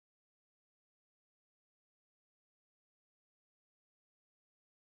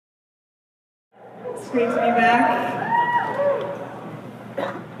It's great to be back.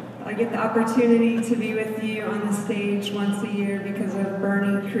 I get the opportunity to be with you on the stage once a year because of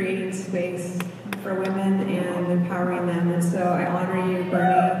Bernie creating space for women and empowering them. And so I honor you,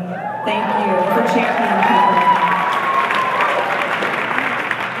 Bernie. Thank you for championing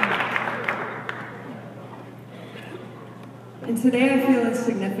people. And today I feel it's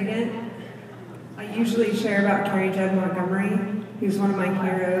significant. I usually share about Carrie Judd Montgomery, who's one of my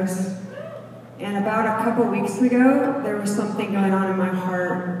heroes. And about a couple weeks ago, there was something going on in my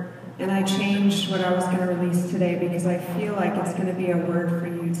heart, and I changed what I was going to release today because I feel like it's going to be a word for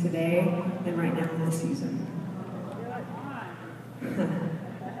you today and right now in the season.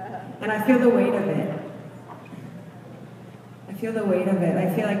 And I feel the weight of it. I feel the weight of it.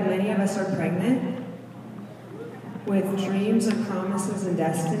 I feel like many of us are pregnant with dreams and promises and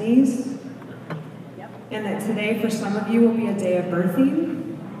destinies, and that today for some of you will be a day of birthing.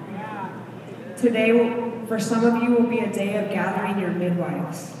 Today, for some of you, will be a day of gathering your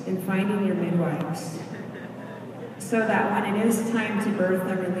midwives and finding your midwives, so that when it is time to birth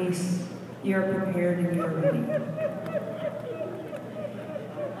and release, you're prepared and you're ready.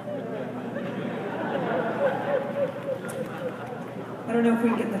 I don't know if we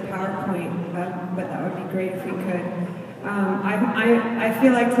can get the PowerPoint up, but that would be great if we could. I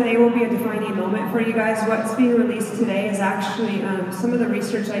feel like today will be a defining moment for you guys. What's being released today is actually some of the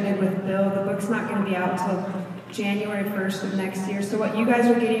research I did with Bill. The book's not going to be out until January 1st of next year. So what you guys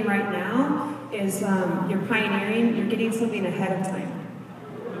are getting right now is you're pioneering, you're getting something ahead of time.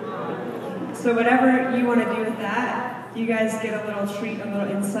 So whatever you want to do with that, you guys get a little treat, a little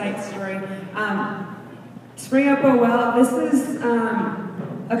insight story. Spring Up Oh Well, this is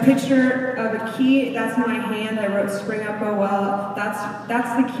a picture of a key. That's my hand. I wrote Spring Up Oh Well.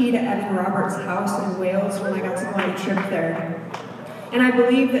 That's the key to Evan Roberts' house in Wales when I got to go on a trip there. And I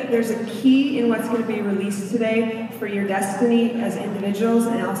believe that there's a key in what's going to be released today for your destiny as individuals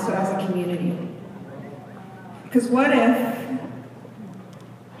and also as a community. Because what if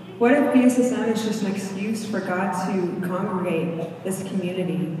BSSM is just an excuse for God to congregate this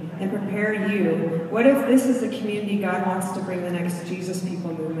community and prepare you? What if this is the community God wants to bring the next Jesus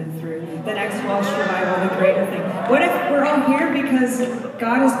People movement through, the next Welsh Revival, the greater thing? What if we're all here because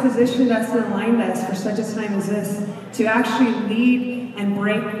God has positioned us and aligned us for such a time as this to actually lead and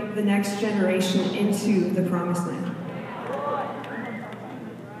break the next generation into the promised land?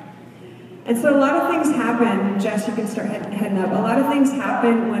 And so a lot of things happen. Jess, you can start heading up. A lot of things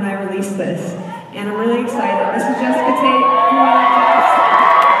happen when I release this, and I'm really excited. This is Jessika Tate. Come on up,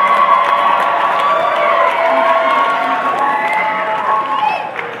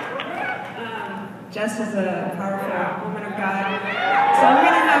 Jess. Jess is a powerful woman of God. So I'm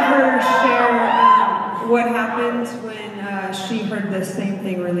going to have her share what happened when she heard this same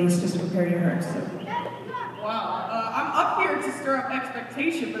thing released, just to prepare your heart. So. Wow. I'm up here to stir up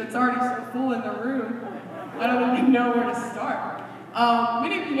expectation, but it's already so full in the room. I don't even know where to start.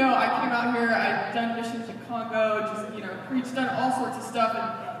 Many of you know I came out here, I've done missions in Congo, just, preached, done all sorts of stuff,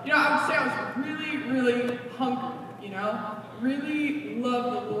 and, I would say I was really, really hungry, really love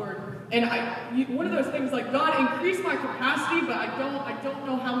the Lord. And one of those things, like, God increased my capacity, but I don't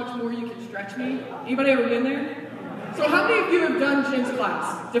know how much more you can stretch me. Anybody ever been there? So how many of you have done Jen's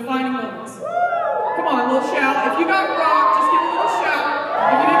class, Defining Moments? Come on, a little shout. If you got rocked, just give a little shout.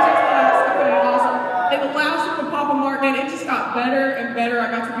 If you did Jen's class, okay, awesome. And the last one with Papa Mark, man, it just got better and better. I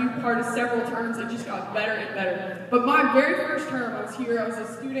got to be part of several terms. It just got better and better. But my very first term, I was here. I was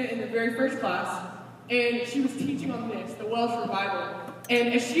a student in the very first class, and she was teaching on this, the Welsh Revival.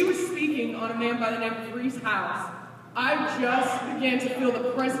 And as she was speaking on a man by the name of Reese House, I just began to feel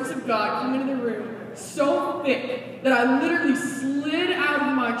the presence of God come into the room so thick that I literally slid out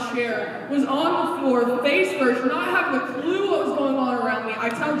of my chair, was on the floor, face first, not having a clue what was going on around me. I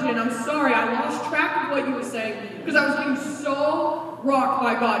tell Jen, I'm sorry, I lost track of what you were saying because I was being so rocked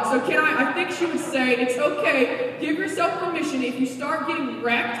by God. So I think she would say, it's okay, give yourself permission. If you start getting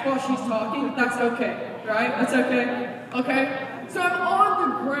wrecked while she's talking, that's okay, right? That's okay? Okay? So I'm on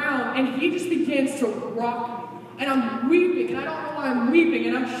the ground, and he just begins to rock me. And I'm weeping, and I don't know why I'm weeping,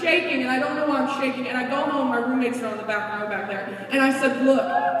 and I'm shaking, and I don't know why I'm shaking, and I go home, my roommates are on the back row back there, and I said, look,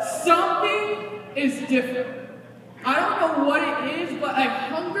 something is different. I don't know what it is, but a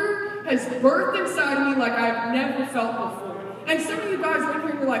hunger has birthed inside of me like I've never felt before. And some of you guys are in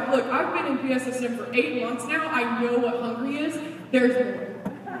here, you're like, look, I've been in BSSM for 8 months now, I know what hungry is. There's more.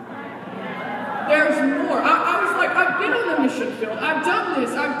 There's more. I was like, I've been on the mission field, I've done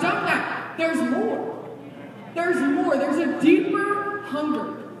this, I've done that. There's more. There's more. There's a deeper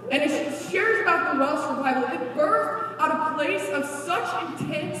hunger. And as she shares about the Welsh Revival, it birthed out of a place of such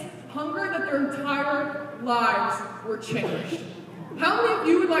intense Hunger that their entire lives were changed. How many of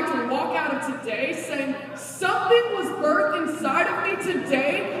you would like to walk out of today saying, something was birthed inside of me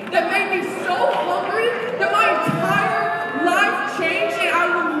today that made me so hungry that my entire life changed and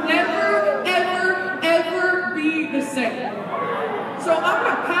I will never, ever, ever be the same? So I'm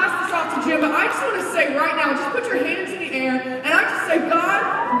going to pass this off to Jim, but I just want to say right now, just put your hands in the air, and I just say,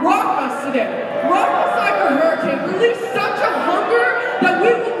 God, rock us today. Rock us like a hurricane. Release such a hunger that we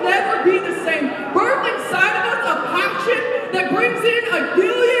will never be the same. Birth inside of us a passion that brings in a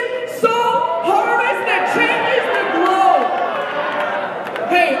billion soul harvest that changes the globe.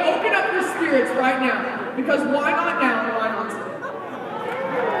 Hey, open up your spirits right now, because why not now and why not today?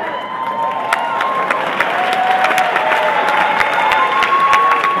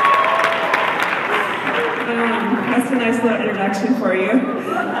 That's a nice little introduction for you.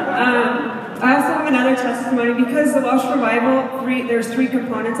 I also have another testimony because the Welsh Revival, there's three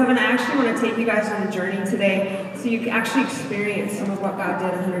components of it. I actually want to take you guys on a journey today so you can actually experience some of what God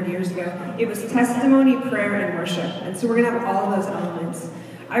did 100 years ago. It was testimony, prayer, and worship. And so we're going to have all of those elements.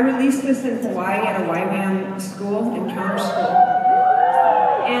 I released this in Hawaii at a YWAM school, encounter school.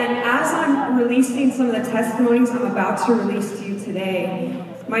 And as I'm releasing some of the testimonies I'm about to release to you today,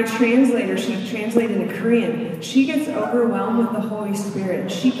 my translator, she translated in Korean, she gets overwhelmed with the Holy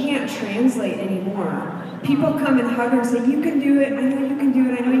Spirit. She can't translate anymore. People come and hug her and say, you can do it, I know you can do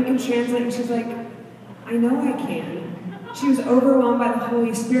it, I know you can translate. And she's like, I know I can. She was overwhelmed by the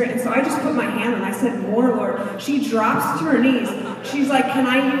Holy Spirit. And so I just put my hand on, I said, more, Lord. She drops to her knees. She's like, can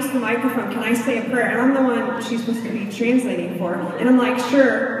I use the microphone? Can I say a prayer? And I'm the one she's supposed to be translating for. And I'm like,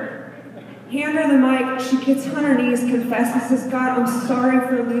 sure. Hand her the mic, she gets on her knees, confesses, says, God, I'm sorry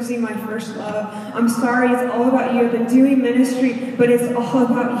for losing my first love. I'm sorry, it's all about you. I've been doing ministry, but it's all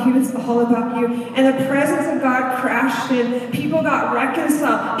about you, it's all about you. And the presence of God crashed in. People got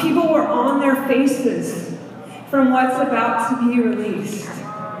reconciled. People were on their faces from what's about to be released.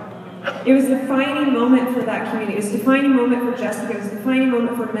 It was a defining moment for that community. It was a defining moment for Jessika. It was a defining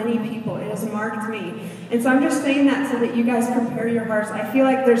moment for many people. It has marked me. And so I'm just saying that so that you guys compare your hearts. I feel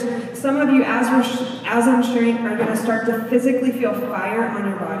like there's some of you, as I'm sharing, are going to start to physically feel fire on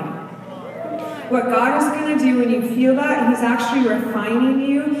your body. What God is going to do when you feel that, He's actually refining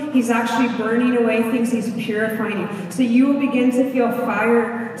you. He's actually burning away things. He's purifying you. So you will begin to feel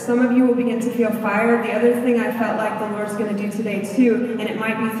fire. Some of you will begin to feel fire. The other thing I felt like the Lord's going to do today too, and it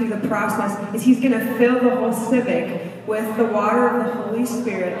might be through the process, is He's going to fill the whole civic with the water of the Holy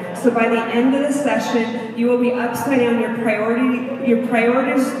Spirit. So by the end of the session, you will be upside down. Your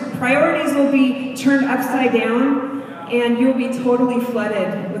priorities will be turned upside down. And you'll be totally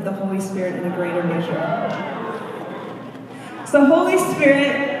flooded with the Holy Spirit in a greater measure. So Holy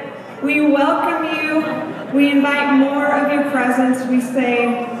Spirit, we welcome you. We invite more of your presence. We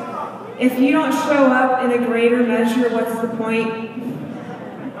say, if you don't show up in a greater measure, what's the point?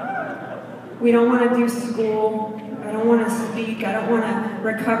 We don't want to do school. I don't want to speak. I don't want to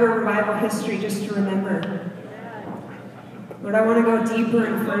recover revival history just to remember. Lord, I want to go deeper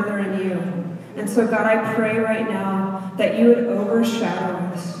and further in you. And so, God, I pray right now that you would overshadow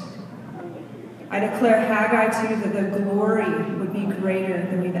us. I declare Haggai 2 that the glory would be greater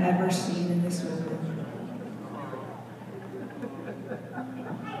than we've ever seen in this moment.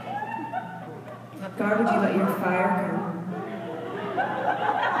 God, would you let your fire come?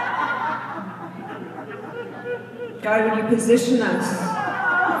 God, would you position us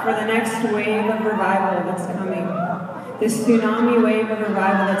for the next wave of revival that's coming? This tsunami wave of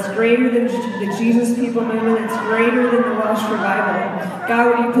revival that's greater than the Jesus People movement, it's greater than the Welsh Revival. God,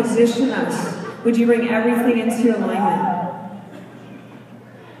 would you position us? Would you bring everything into alignment?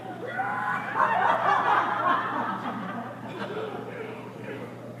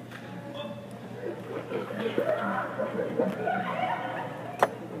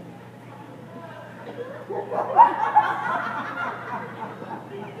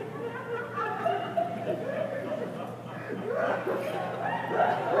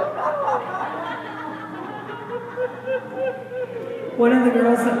 One of the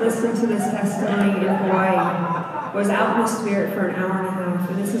girls that listened to this testimony in Hawaii was out in the Spirit for an hour and a half,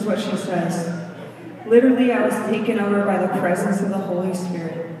 and this is what she says. Literally, I was taken over by the presence of the Holy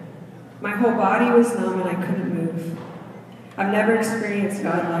Spirit. My whole body was numb and I couldn't move. I've never experienced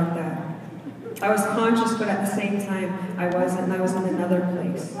God like that. I was conscious, but at the same time, I wasn't, and I was in another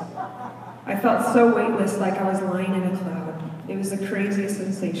place. I felt so weightless, like I was lying in a cloud. It was the craziest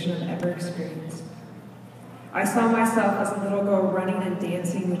sensation I've ever experienced. I saw myself as a little girl running and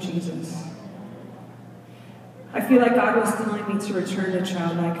dancing with Jesus. I feel like God was telling me to return to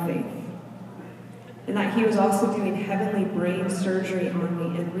childlike faith. and that he was also doing heavenly brain surgery on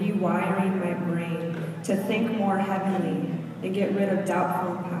me and rewiring my brain to think more heavenly and get rid of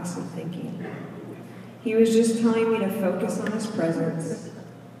doubtful and passive thinking. He was just telling me to focus on his presence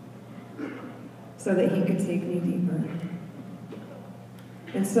so that he could take me deeper.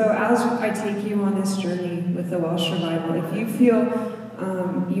 And so as I take you on this journey with the Welsh Revival, if you feel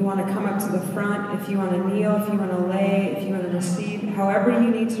you want to come up to the front, if you want to kneel, if you want to lay, if you want to receive, however you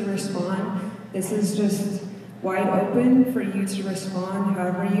need to respond, this is just wide open for you to respond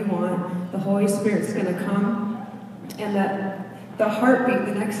however you want. The Holy Spirit's going to come, and the heartbeat,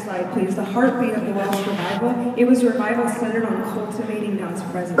 the next slide please, the heartbeat of the Welsh Revival, it was a revival centered on cultivating God's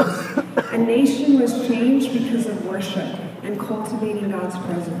presence. A nation was changed because of worship and cultivating God's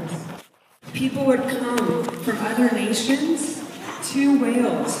presence. People would come from other nations to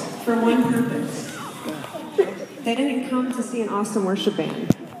Wales for one purpose. They didn't come to see an awesome worship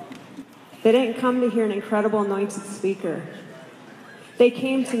band. They didn't come to hear an incredible anointed speaker. They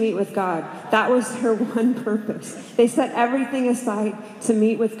came to meet with God. That was their one purpose. They set everything aside to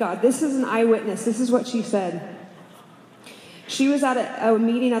meet with God. This is an eyewitness. This is what she said. She was at a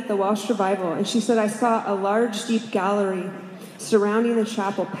meeting at the Welsh Revival, and she said, I saw a large, deep gallery surrounding the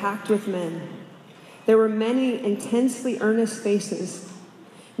chapel packed with men. There were many intensely earnest faces,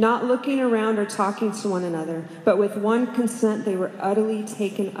 not looking around or talking to one another, but with one consent, they were utterly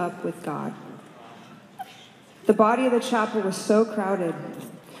taken up with God. The body of the chapel was so crowded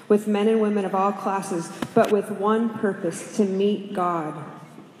with men and women of all classes, but with one purpose, to meet God.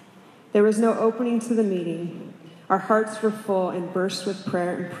 There was no opening to the meeting. Our hearts were full and burst with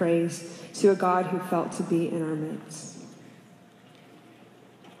prayer and praise to a God who felt to be in our midst.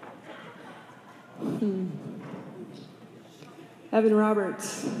 Evan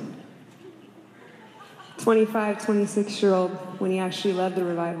Roberts, 25, 26-year-old, when he actually led the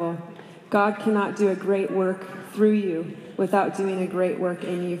revival. God cannot do a great work through you without doing a great work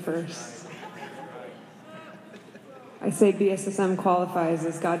in you first. I say BSSM qualifies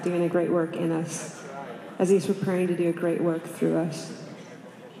as God doing a great work in us, as he's preparing to do a great work through us.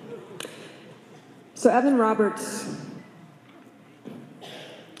 So Evan Roberts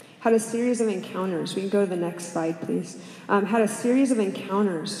had a series of encounters. We can go to the next slide, please. Had a series of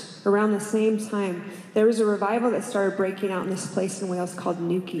encounters around the same time. There was a revival that started breaking out in this place in Wales called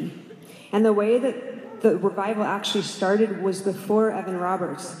Newquay. And the way that the revival actually started was before Evan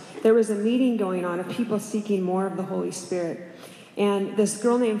Roberts. There was a meeting going on of people seeking more of the Holy Spirit. And this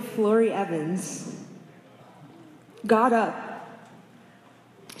girl named Florrie Evans got up.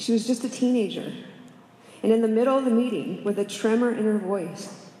 She was just a teenager. And in the middle of the meeting, with a tremor in her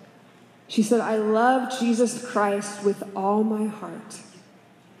voice, she said, I love Jesus Christ with all my heart.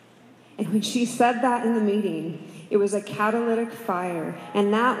 And when she said that in the meeting, it was a catalytic fire.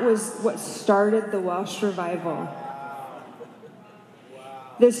 And that was what started the Welsh Revival.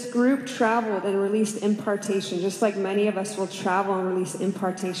 This group traveled and released impartation, just like many of us will travel and release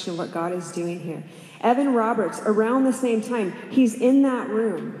impartation of what God is doing here. Evan Roberts, around the same time, he's in that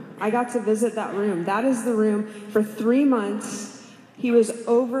room. I got to visit that room. That is the room. For 3 months, he was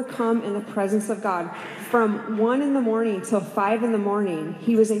overcome in the presence of God. From 1 a.m. till 5 a.m,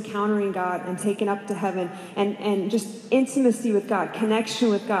 he was encountering God and taken up to heaven and just intimacy with God, connection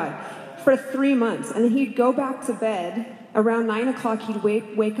with God for 3 months. And then he'd go back to bed. Around 9 o'clock, he'd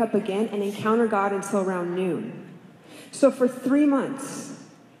wake up again and encounter God until around noon. So for 3 months,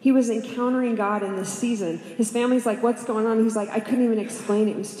 he was encountering God in this season. His family's like, what's going on? He's like, I couldn't even explain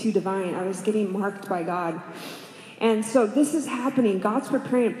it. It was too divine. I was getting marked by God. And so this is happening. God's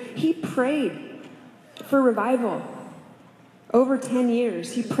preparing him. He prayed for revival over 10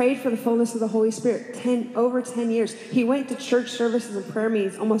 years. He prayed for the fullness of the Holy Spirit over 10 years. He went to church services and prayer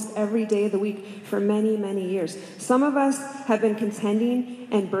meetings almost every day of the week for many, many years. Some of us have been contending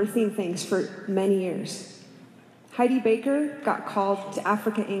and birthing things for many years. Heidi Baker got called to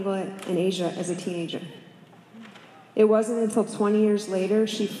Africa, England, and Asia as a teenager. It wasn't until 20 years later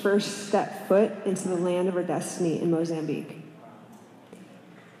she first stepped foot into the land of her destiny in Mozambique.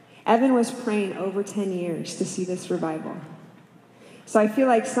 Evan was praying over 10 years to see this revival. So I feel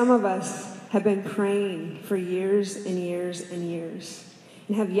like some of us have been praying for years and years and years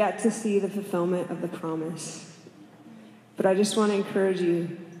and have yet to see the fulfillment of the promise. But I just want to encourage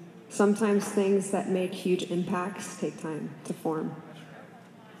you, sometimes things that make huge impacts take time to form.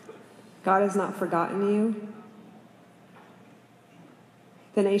 God has not forgotten you.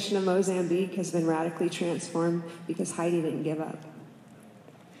 The nation of Mozambique has been radically transformed because Heidi didn't give up.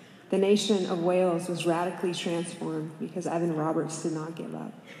 The nation of Wales was radically transformed because Evan Roberts did not give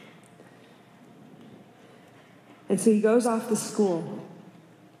up. And so he goes off to school.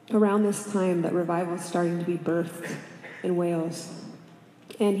 around this time that revival is starting to be birthed in Wales.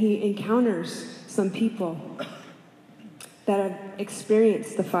 And he encounters some people that have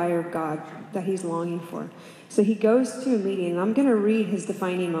experienced the fire of God that he's longing for. So he goes to a meeting, and I'm going to read his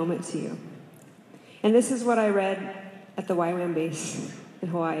defining moment to you. And this is what I read at the YWAM base in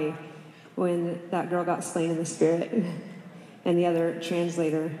Hawaii when that girl got slain in the spirit and the other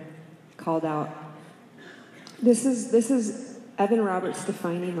translator called out. This is Evan Roberts'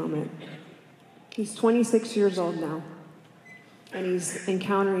 defining moment. He's 26 years old now, and he's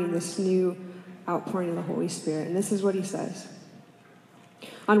encountering this new outpouring of the Holy Spirit. And this is what he says.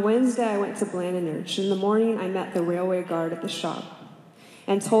 On Wednesday, I went to Blandenurch. In the morning, I met the railway guard at the shop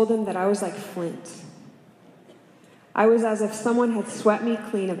and told him that I was like flint. I was as if someone had swept me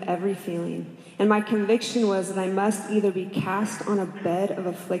clean of every feeling, and my conviction was that I must either be cast on a bed of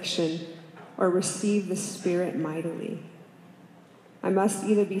affliction or receive the Spirit mightily. I must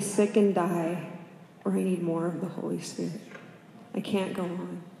either be sick and die, or I need more of the Holy Spirit. I can't go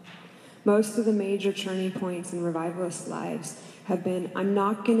on. Most of the major turning points in revivalist lives have been, I'm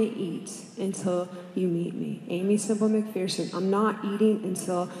not going to eat until you meet me. Amy Simple McPherson, I'm not eating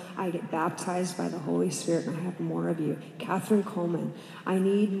until I get baptized by the Holy Spirit and I have more of you. Catherine Coleman, I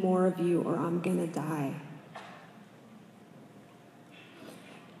need more of you or I'm going to die.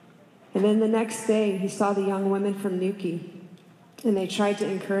 And then the next day, he saw the young women from Nuki, and they tried to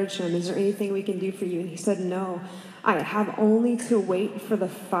encourage him. Is there anything we can do for you? And he said, no, I have only to wait for the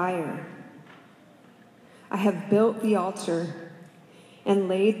fire. I have built the altar and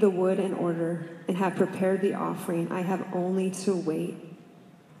laid the wood in order and have prepared the offering. I have only to wait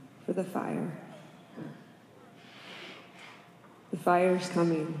for the fire. The fire is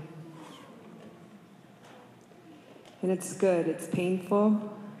coming. And it's good. It's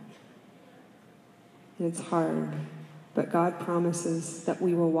painful. And it's hard. But God promises that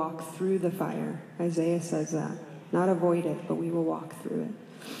we will walk through the fire. Isaiah says that. Not avoid it, but we will walk through it.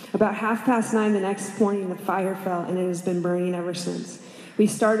 About 9:30 the next morning, the fire fell, and it has been burning ever since. We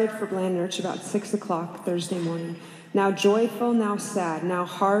started for Blandenurch about 6 o'clock Thursday morning. Now joyful, now sad, now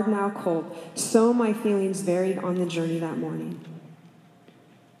hard, now cold. So my feelings varied on the journey that morning.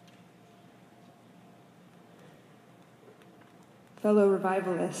 Fellow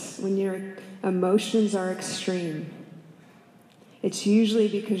revivalists, when your emotions are extreme, it's usually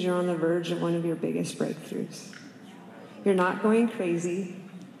because you're on the verge of one of your biggest breakthroughs. You're not going crazy.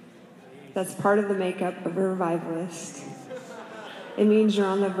 That's part of the makeup of a revivalist. It means you're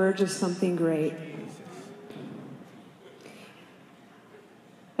on the verge of something great.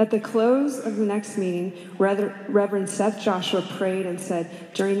 At the close of the next meeting, Reverend Seth Joshua prayed and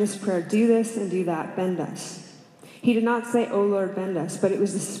said, during this prayer, do this and do that, bend us. He did not say, oh Lord, bend us, but it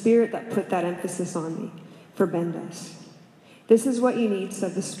was the Spirit that put that emphasis on me, for bend us. This is what you need,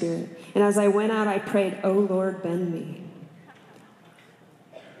 said the Spirit. And as I went out, I prayed, oh Lord, bend me.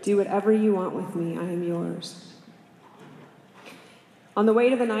 Do whatever you want with me, I am yours. On the way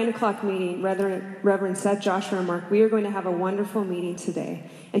to the 9 o'clock meeting, Reverend Seth Joshua remarked, we are going to have a wonderful meeting today.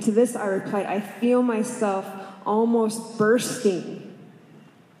 And to this I replied, I feel myself almost bursting.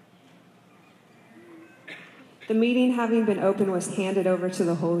 The meeting, having been opened, was handed over to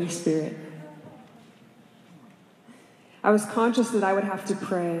the Holy Spirit. I was conscious that I would have to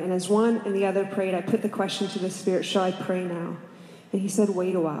pray, and as one and the other prayed, I put the question to the Spirit, shall I pray now? And he said,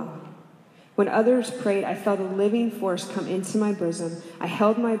 wait a while. When others prayed, I felt a living force come into my bosom. I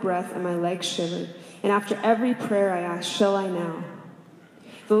held my breath and my legs shivered. And after every prayer, I asked, shall I now?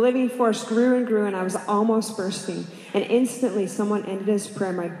 The living force grew and grew, and I was almost bursting. And instantly, someone ended his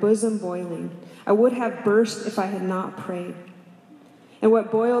prayer, my bosom boiling. I would have burst if I had not prayed. And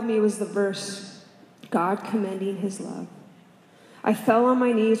what boiled me was the verse, God commending his love. I fell on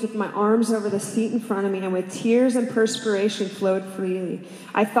my knees with my arms over the seat in front of me, and with tears and perspiration flowed freely.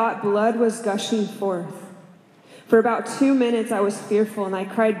 I thought blood was gushing forth. For about 2 minutes I was fearful, and I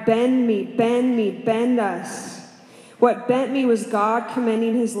cried, bend me, bend me, bend us. What bent me was God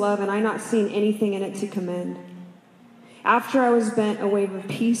commending his love, and I not seeing anything in it to commend. After I was bent, a wave of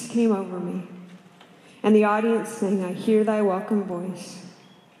peace came over me, and the audience sang, I hear thy welcome voice.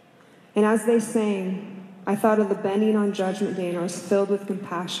 And as they sang, I thought of the bending on Judgment Day, and I was filled with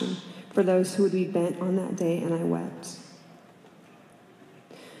compassion for those who would be bent on that day, and I wept.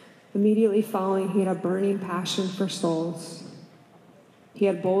 Immediately following, he had a burning passion for souls. He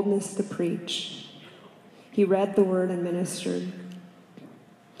had boldness to preach. He read the word and ministered.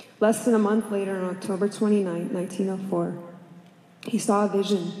 Less than a month later, on October 29, 1904, he saw a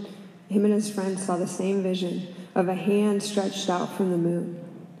vision. Him and his friends saw the same vision of a hand stretched out from the moon.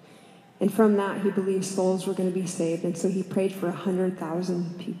 And from that, he believed souls were going to be saved. And so he prayed for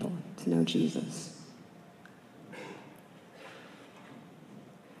 100,000 people to know Jesus.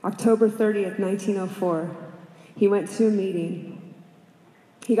 October 30th, 1904, he went to a meeting.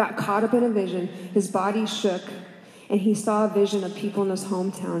 He got caught up in a vision. His body shook, and he saw a vision of people in his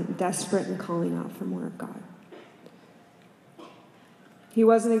hometown desperate and calling out for more of God. He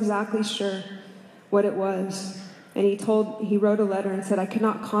wasn't exactly sure what it was. And he wrote a letter and said, I could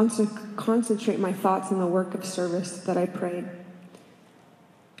not concentrate my thoughts on the work of service that I prayed.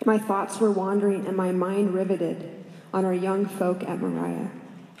 My thoughts were wandering and my mind riveted on our young folk at Moriah.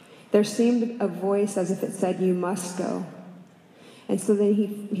 There seemed a voice as if it said, you must go. And so then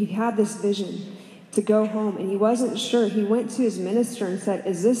he had this vision to go home, and he wasn't sure. He went to his minister and said,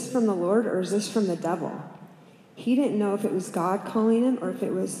 is this from the Lord or is this from the devil? He didn't know if it was God calling him or if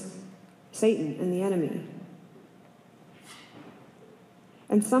it was Satan and the enemy.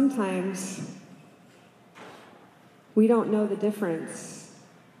 And sometimes we don't know the difference.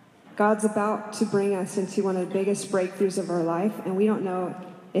 God's about to bring us into one of the biggest breakthroughs of our life, and we don't know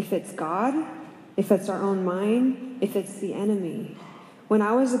if it's God, if it's our own mind, if it's the enemy. When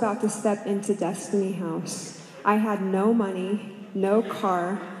I was about to step into Destiny House, I had no money, no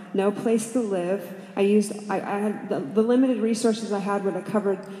car, no place to live. I had the limited resources I had would have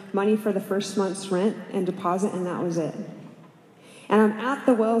covered money for the first month's rent and deposit, and that was it. And I'm at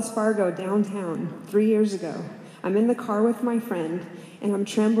the Wells Fargo downtown 3 years ago. I'm in the car with my friend, and I'm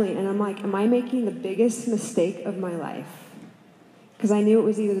trembling, and I'm like, am I making the biggest mistake of my life? Because I knew it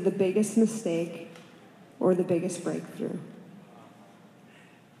was either the biggest mistake or the biggest breakthrough.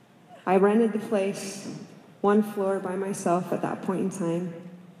 I rented the place, 1 floor by myself at that point in time.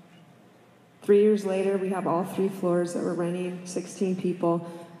 3 years later, we have all 3 floors that we're renting, 16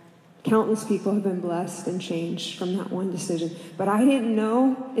 people. Countless people have been blessed and changed from that one decision. But I didn't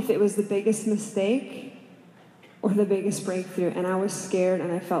know if it was the biggest mistake or the biggest breakthrough. And I was scared,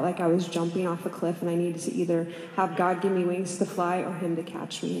 and I felt like I was jumping off a cliff, and I needed to either have God give me wings to fly or him to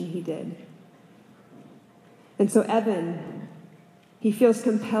catch me, and he did. And so Evan, he feels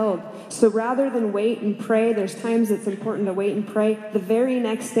compelled. So rather than wait and pray, there's times it's important to wait and pray. The very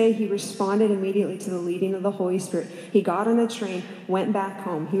next day, he responded immediately to the leading of the Holy Spirit. He got on a train, went back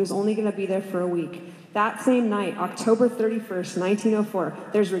home. He was only going to be there for a week. That same night, October 31st, 1904,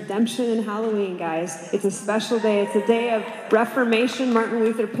 there's redemption in Halloween, guys. It's a special day. It's a day of Reformation. Martin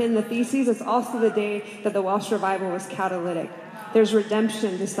Luther penned the Theses. It's also the day that the Welsh Revival was catalytic. There's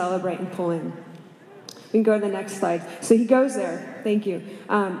redemption to celebrate and pull in. We can go to the next slide. So he goes there. Thank you.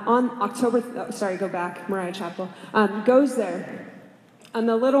 Go back, Moriah Chapel. Goes there. And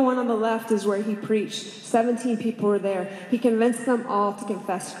the little one on the left is where he preached. 17 people were there. He convinced them all to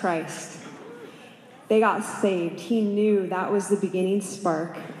confess Christ. They got saved. He knew that was the beginning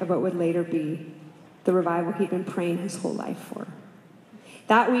spark of what would later be the revival he'd been praying his whole life for.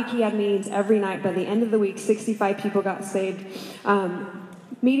 That week he had meetings every night. By the end of the week, 65 people got saved.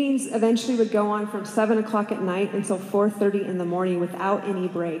 Meetings eventually would go on from 7 o'clock at night until 4:30 in the morning without any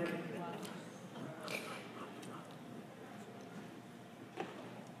break.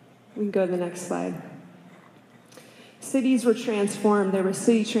 We can go to the next slide. Cities were transformed. There was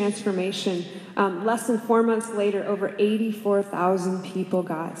city transformation. Less than 4 months later, over 84,000 people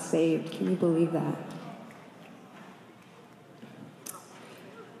got saved. Can you believe that?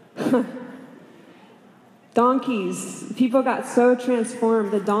 Donkeys. People got so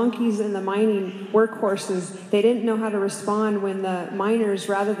transformed. The donkeys and the mining workhorses, they didn't know how to respond when the miners,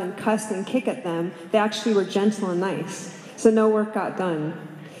 rather than cuss and kick at them, they actually were gentle and nice. So no work got done.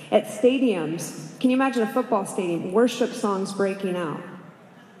 At stadiums, can you imagine a football stadium? Worship songs breaking out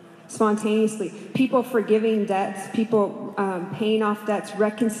spontaneously. People forgiving debts, people paying off debts,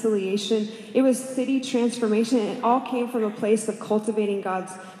 reconciliation. It was city transformation, and it all came from a place of cultivating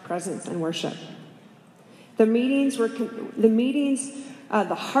God's presence and worship. The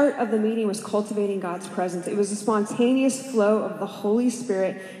heart of the meeting was cultivating God's presence. It was a spontaneous flow of the Holy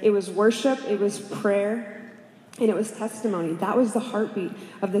Spirit. It was worship, it was prayer, and it was testimony. That was the heartbeat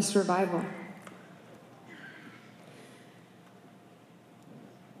of this revival.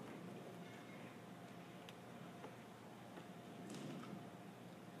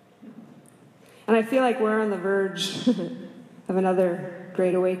 And I feel like we're on the verge of another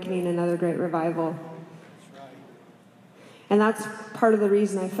great awakening, another great revival. And that's part of the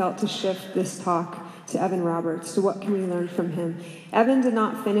reason I felt to shift this talk to Evan Roberts, to what can we learn from him. Evan did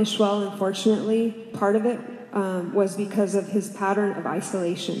not finish well, unfortunately. Part of it was because of his pattern of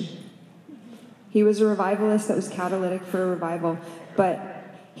isolation. He was a revivalist that was catalytic for a revival, but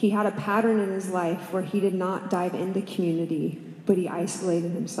he had a pattern in his life where he did not dive into community, but he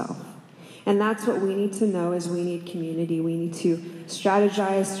isolated himself. And that's what we need to know is we need community. We need to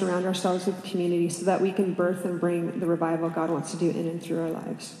strategize, surround ourselves with community so that we can birth and bring the revival God wants to do in and through our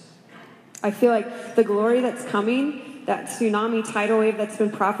lives. I feel like the glory that's coming, that tsunami tidal wave that's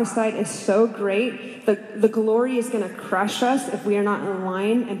been prophesied is so great. The glory is going to crush us if we are not in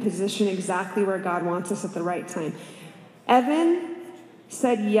line and positioned exactly where God wants us at the right time. Evan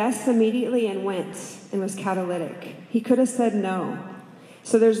said yes immediately and went and was catalytic. He could have said no.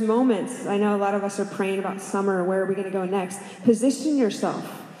 So there's moments, I know a lot of us are praying about summer, where are we going to go next? Position yourself.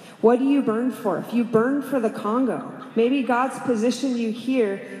 What do you burn for? If you burn for the Congo, maybe God's positioned you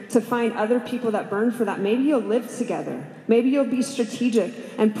here to find other people that burn for that. Maybe you'll live together. Maybe you'll be strategic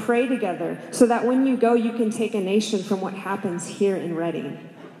and pray together so that when you go, you can take a nation from what happens here in Reading.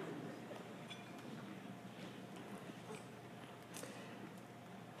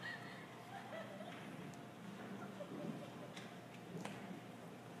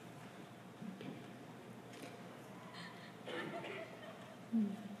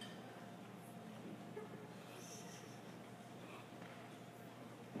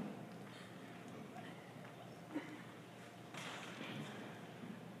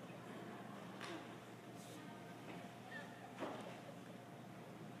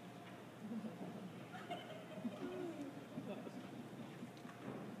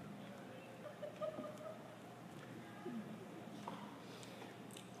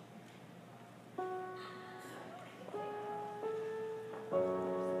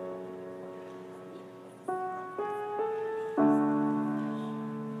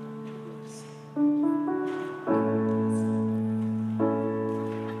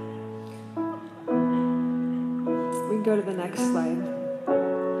 Go to the next slide.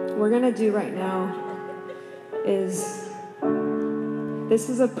 What we're going to do right now is, this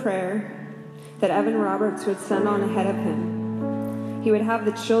is a prayer that Evan Roberts would send on ahead of him. He would have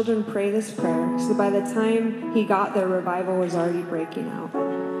the children pray this prayer, so by the time he got there, revival was already breaking out.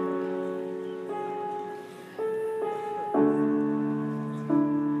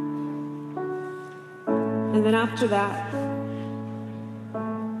 And then after that,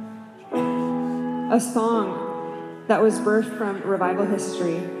 a song that was birthed from revival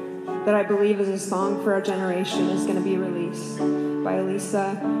history that I believe is a song for our generation is going to be released by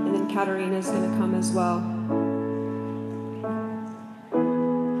Elisa, and then Katharina is going to come as well.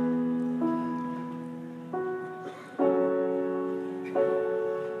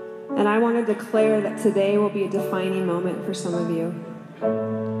 And I want to declare that today will be a defining moment for some of you.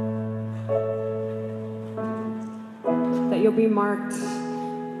 That you'll be marked.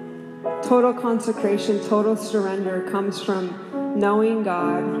 Total consecration, total surrender comes from knowing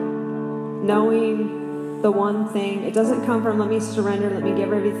God, knowing the one thing. It doesn't come from let me surrender, let me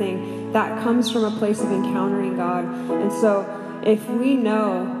give everything. That comes from a place of encountering God. And so if we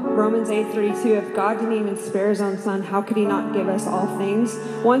know Romans 8:32, if God didn't even spare his own son, how could he not give us all things?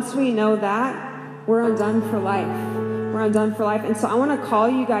 Once we know that, we're undone for life. We're undone for life. And so I want to call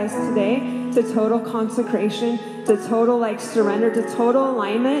you guys today to total consecration, to total surrender, to total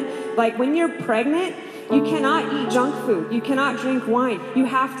alignment. Like when you're pregnant, you cannot eat junk food. You cannot drink wine. You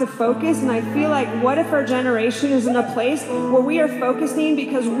have to focus. And I feel like, what if our generation is in a place where we are focusing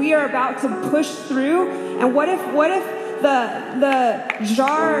because we are about to push through? And what if the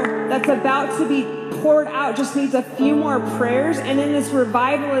jar that's about to be poured out just needs a few more prayers, and then this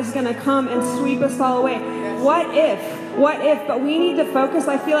revival is going to come and sweep us all away? What if? But we need to focus.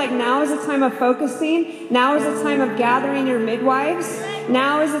 I feel like now is the time of focusing. Now is the time of gathering your midwives.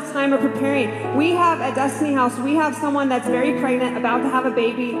 Now is the time of preparing. We have at Destiny House, we have someone that's very pregnant, about to have a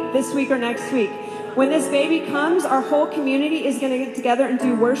baby this week or next week. When this baby comes, our whole community is going to get together and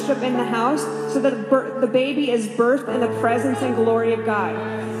do worship in the house so that the baby is birthed in the presence and glory of God.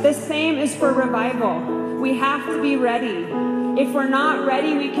 The same is for revival. We have to be ready. If we're not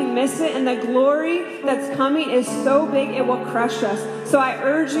ready, we can miss it, and the glory that's coming is so big it will crush us. So I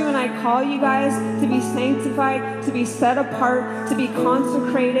urge you and I call you guys to be sanctified, to be set apart, to be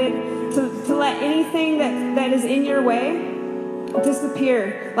consecrated, to let anything that is in your way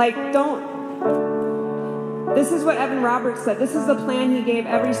disappear. This is what Evan Roberts said. This is the plan he gave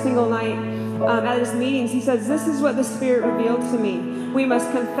every single night at his meetings. He says, this is what the Spirit revealed to me. We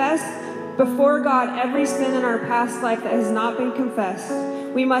must confess before God every sin in our past life that has not been confessed.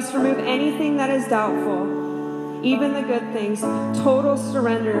 We must remove anything that is doubtful. even the good things. Total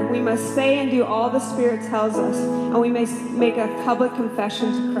surrender. We must say and do all the Spirit tells us, and we may make a public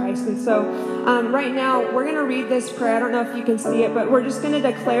confession to Christ. And so right now, we're going to read this prayer. I don't know if you can see it, but we're just going to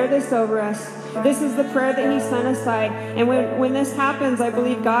declare this over us. This is the prayer that he sent aside. And when this happens, I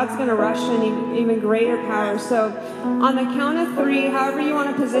believe God's going to rush in even greater power. So on the count of 3, however you want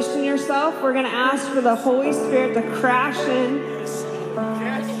to position yourself, we're going to ask for the Holy Spirit to crash in.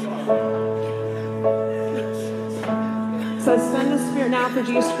 So send the Spirit now for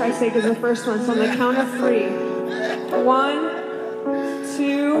Jesus Christ's sake is the first one. So on the count of 3. 1,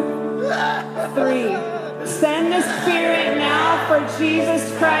 2, 3. Send the Spirit now for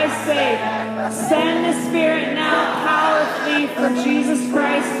Jesus Christ's sake. Send the Spirit now powerfully for Jesus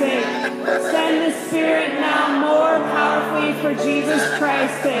Christ's sake. Send the Spirit now more powerfully for Jesus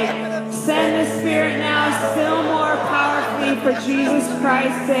Christ's sake. Send the Spirit now still more powerfully for Jesus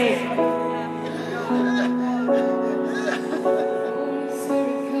Christ's sake.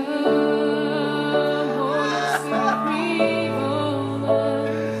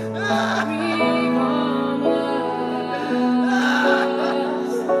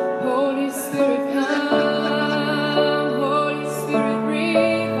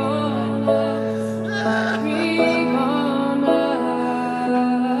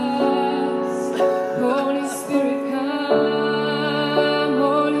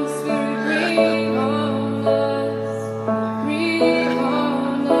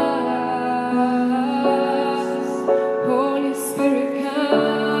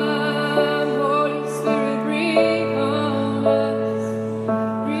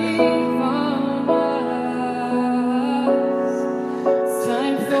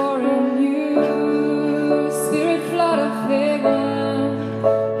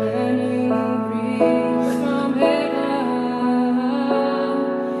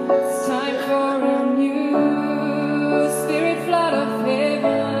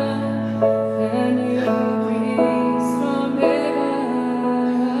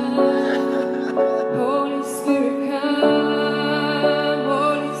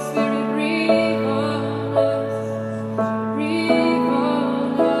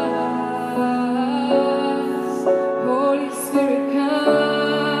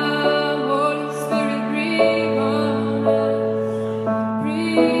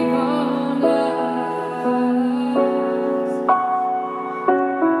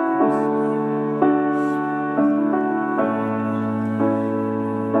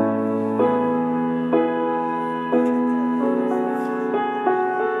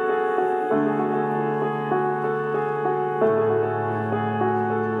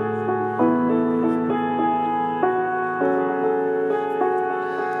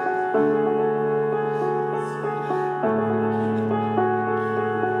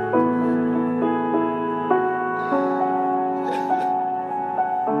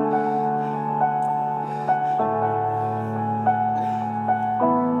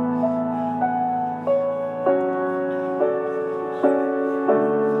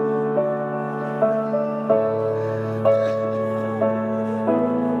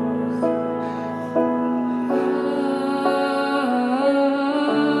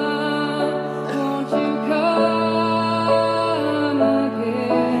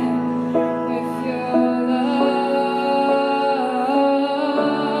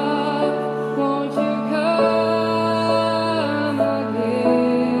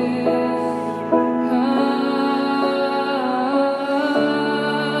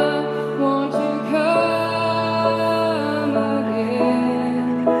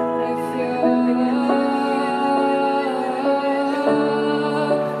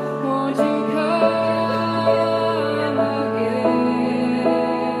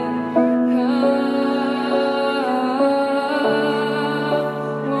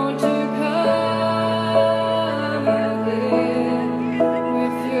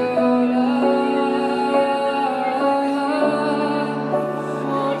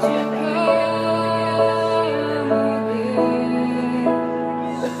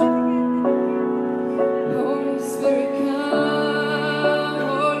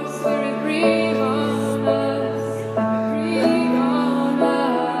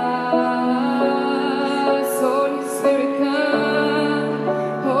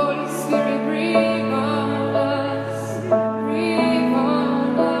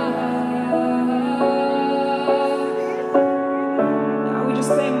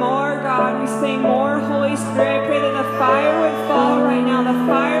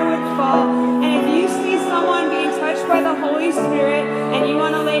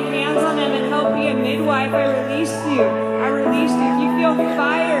 Midwife, I release you. If you feel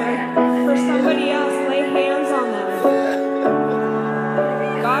fire